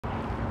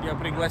Я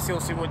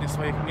пригласил сегодня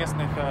своих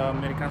местных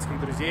американских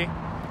друзей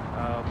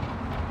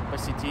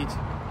посетить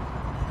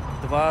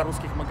 2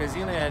 русских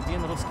магазина и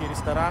 1 русский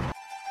ресторан.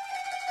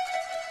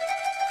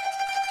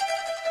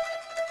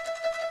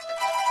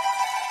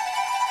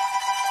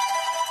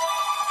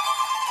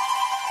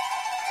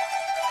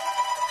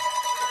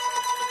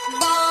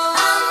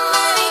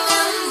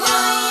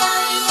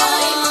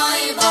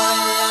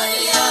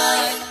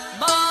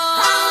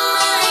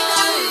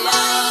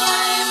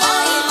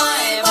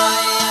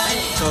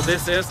 So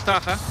this is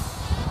Taha.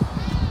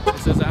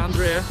 This is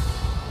Andrea.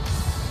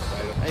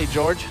 Hey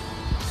George.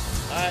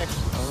 Hi.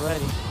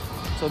 Alrighty.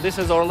 So this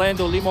is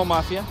Orlando Limo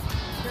Mafia.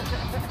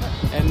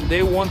 And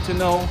they want to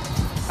know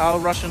how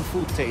Russian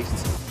food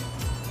tastes.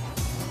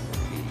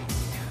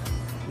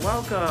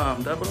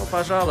 Welcome. Добро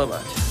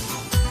пожаловать.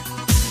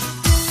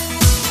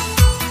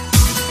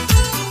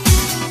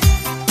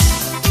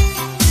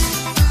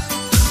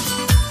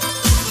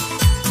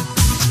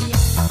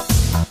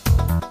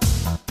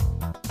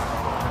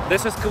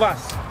 This is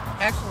kvass.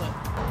 Excellent.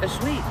 It's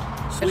sweet.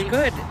 Sweet? It's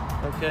good.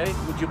 Okay.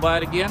 Would you buy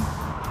it again?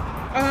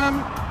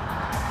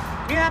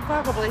 Yeah,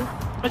 probably.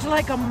 It's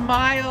like a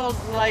mild,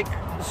 like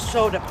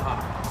soda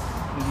pop,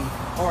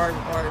 or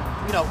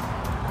you know,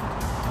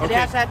 it Okay.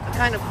 has that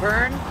kind of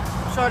burn,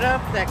 sort of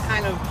that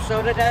kind of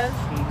soda does,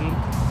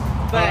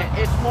 but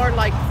it's more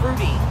like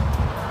fruity.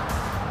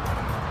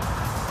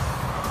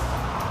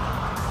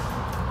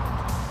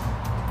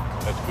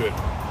 That's good.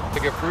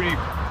 Like a fruity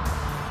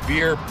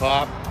beer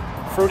pop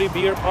Fruity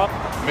beer pop.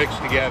 mixed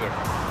together,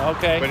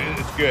 Okay. but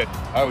it's good.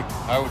 I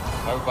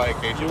would buy a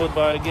case. You would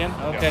buy it again?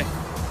 Okay.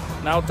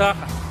 Now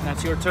Taha,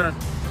 that's your turn.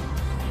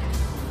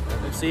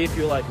 Let's see if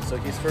you like it. So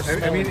he's first I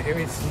smelling. mean,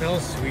 it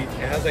smells sweet.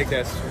 It has like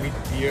that sweet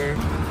beer.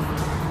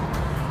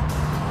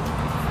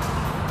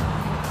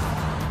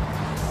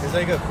 It's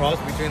like a cross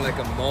between like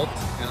a malt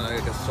and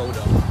like a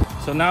soda.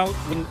 So now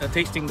we're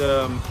tasting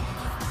the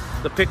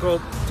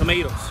pickled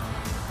tomatoes.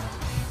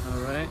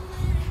 All right.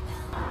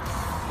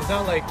 It's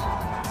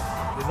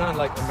not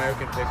like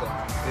American pickle.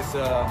 It's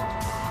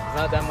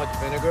not that much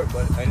vinegar,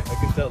 but I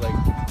can tell like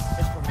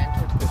It's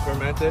fermented. it's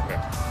fermented. Okay.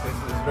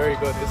 It's very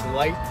good. It's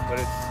light, but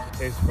it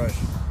tastes fresh.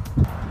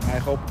 I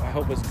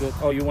hope it's good.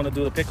 Oh, you want to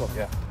do the pickle?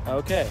 Yeah.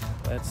 Okay.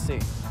 Let's see.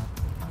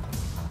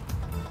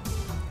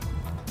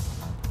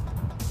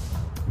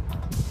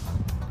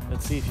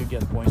 Let's see if you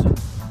get poisoned.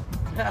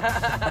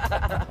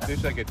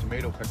 Tastes like a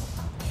tomato pickle.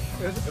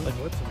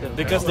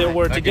 Because they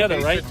were I can together,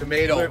 taste right? the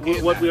tomato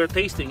in What that. we are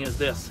tasting is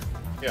this.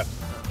 Yeah.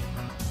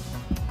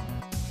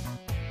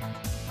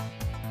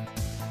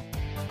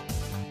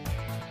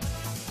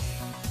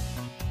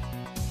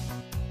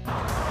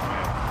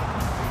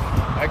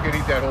 I could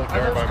eat that whole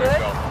jar by those good?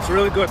 myself. It's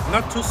really good.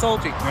 Not too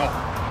salty. No.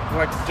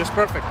 Like just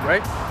perfect,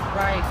 right?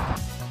 Right.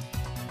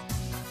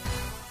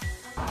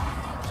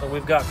 So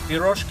we've got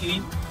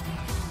pierozhki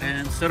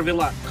and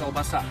servelat,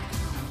 колбаса.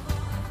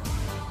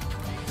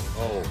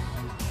 Oh.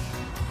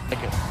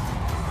 Like it.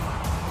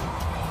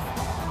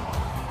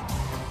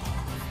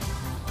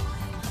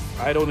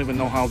 I don't even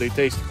know how they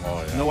taste.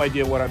 Oh, yeah. No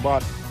idea what I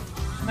bought.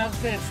 Smells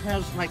good. It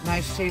smells like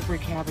nice savory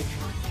cabbage.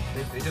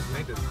 They just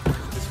made this.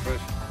 It's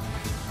fresh.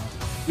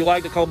 You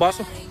like the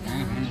колбасу?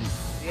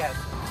 Yes.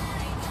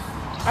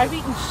 I've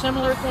eaten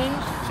similar things.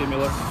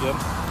 Similar, yep.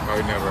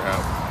 I never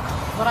have.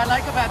 What I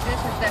like about this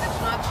is that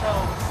it's not so,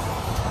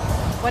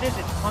 what is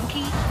it,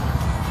 funky?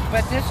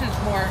 But this is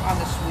more on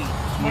the sweet.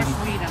 It's more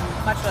sweet and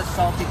much less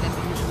salty than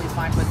we usually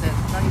find with this,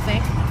 don't you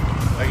think?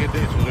 I get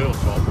taste a little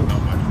salt, but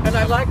not much. And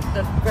I like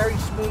the very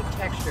smooth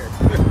texture.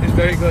 It's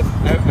very good.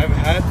 I've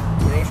had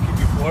pierozhki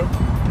before,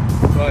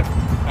 but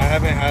I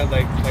haven't had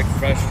like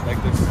fresh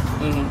like this.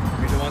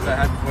 Because the ones I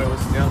had before it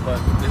was stale, but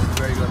this is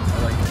very good. I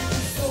like it.